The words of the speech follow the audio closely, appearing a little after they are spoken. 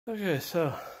Okay,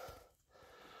 so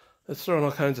it's throwing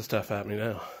all kinds of stuff at me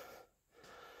now.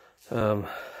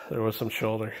 There was some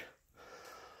shoulder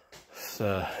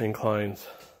inclines.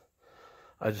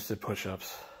 I just did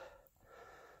push-ups.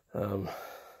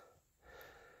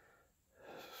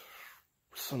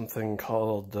 Something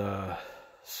called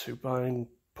supine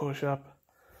push-up.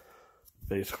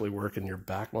 Basically working your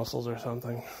back muscles or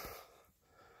something.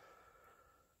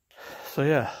 So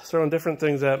yeah, throwing different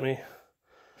things at me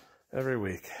every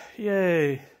week.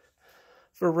 Yay!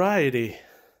 Variety.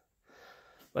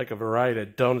 Like a variety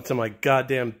of donuts in my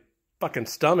goddamn fucking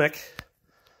stomach.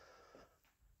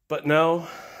 But no,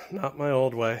 not my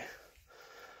old way.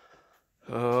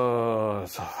 Oh, I'm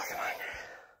so fucking hungry.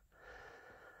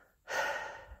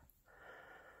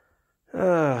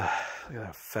 Look at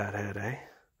that fat head, eh?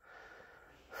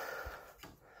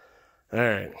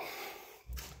 Alright.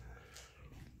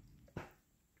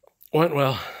 Went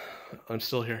well. I'm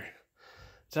still here.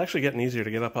 It's actually getting easier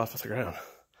to get up off of the ground.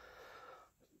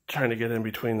 Trying to get in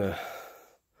between the...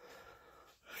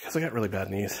 Because I got really bad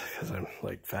knees, because I'm,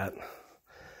 like, fat.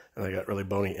 And I got really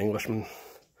bony Englishman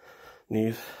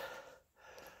knees.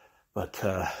 But,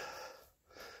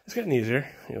 it's getting easier,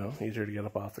 you know, easier to get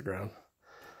up off the ground.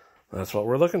 That's what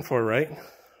we're looking for, right?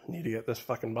 Need to get this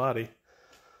fucking body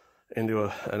into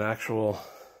an actual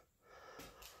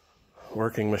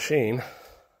working machine.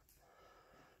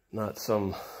 Not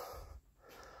some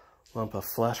lump of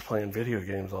flesh playing video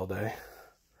games all day.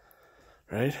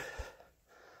 Right?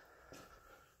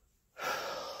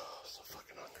 So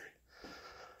fucking hungry.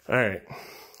 Alright.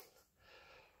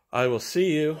 I will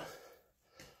see you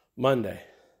Monday.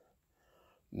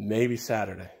 Maybe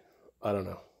Saturday. I don't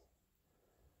know.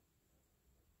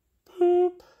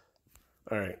 Boop.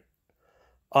 Alright.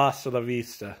 Hasta la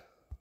vista.